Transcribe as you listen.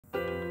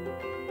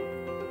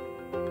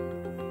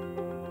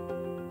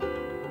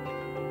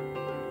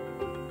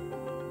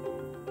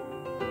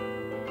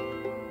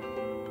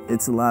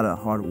It's a lot of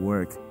hard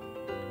work.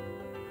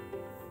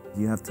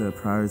 You have to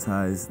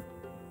prioritize.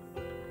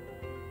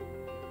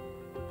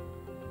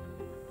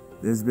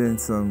 There's been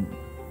some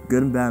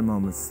good and bad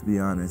moments, to be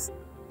honest.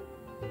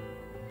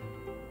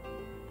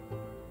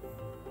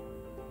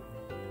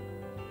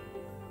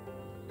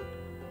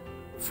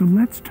 So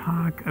let's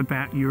talk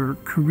about your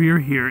career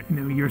here.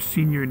 You're a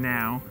senior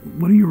now.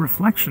 What are your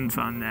reflections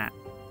on that?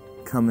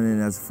 Coming in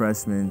as a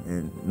freshman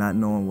and not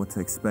knowing what to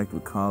expect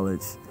with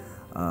college,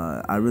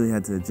 I really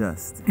had to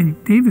adjust.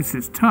 And Davis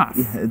is tough.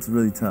 Yeah, it's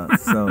really tough.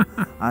 So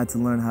I had to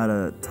learn how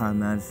to time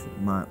manage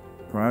my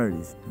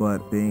priorities.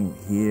 But being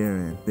here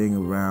and being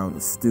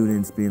around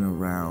students, being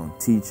around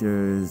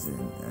teachers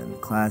and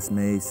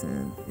classmates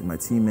and my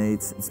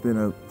teammates, it's been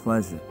a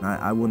pleasure.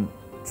 I wouldn't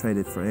trade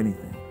it for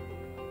anything.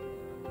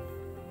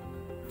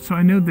 So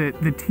I know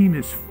that the team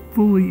is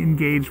fully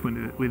engaged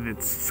with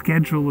its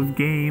schedule of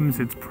games,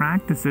 its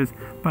practices,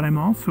 but I'm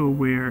also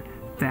aware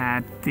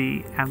that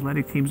the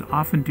athletic teams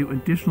often do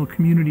additional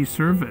community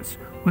service.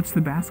 What's the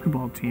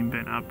basketball team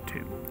been up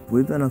to?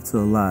 We've been up to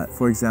a lot.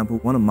 For example,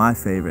 one of my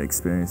favorite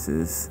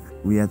experiences,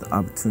 we had the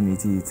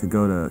opportunity to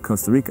go to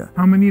Costa Rica.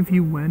 How many of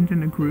you went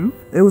in a group?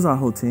 It was our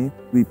whole team.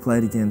 We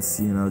played against,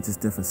 just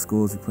different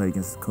schools. We played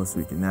against the Costa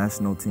Rican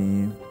national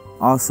team.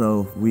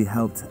 Also, we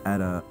helped at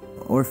an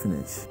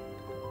orphanage.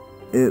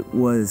 It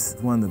was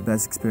one of the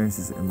best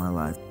experiences in my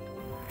life.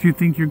 Do you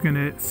think you're going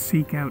to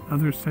seek out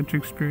other such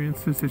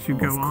experiences as you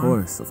go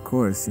on? Of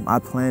course. I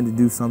plan to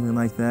do something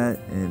like that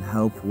and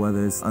help,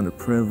 whether it's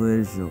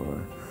underprivileged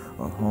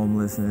or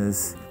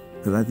homelessness,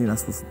 because I think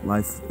that's what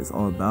life is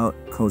all about.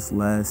 Coach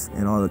Les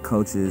and all the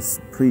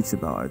coaches preach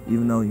about it.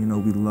 Even though,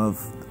 we love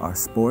our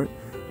sport,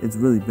 it's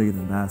really bigger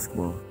than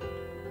basketball.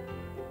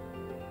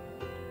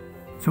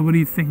 So what are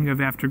you thinking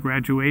of after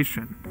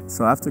graduation?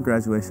 So after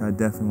graduation, I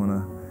definitely want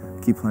to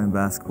keep playing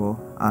basketball.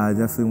 I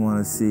definitely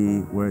want to see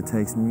where it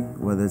takes me,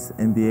 whether it's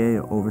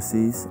NBA or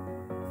overseas.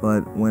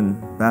 But when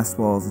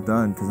basketball is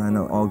done, because I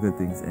know all good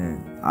things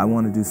end, I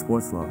want to do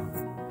sports law.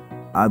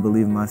 I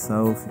believe in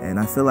myself, and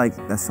I feel like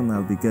that's something I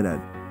would be good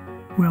at.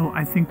 Well,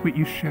 I think what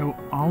you show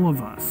all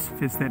of us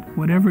is that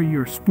whatever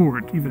your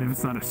sport, even if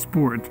it's not a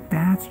sport,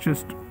 that's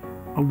just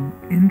an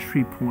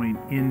entry point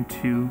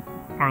into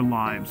our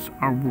lives,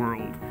 our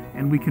world,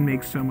 and we can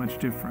make so much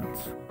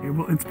difference.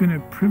 Well, it's been a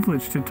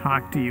privilege to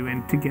talk to you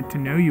and to get to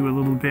know you a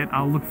little bit.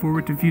 I'll look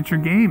forward to future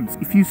games.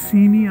 If you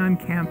see me on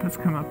campus,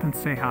 come up and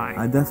say hi.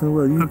 I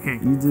definitely will. Okay.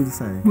 You do the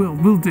same.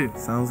 Will do.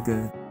 Sounds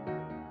good.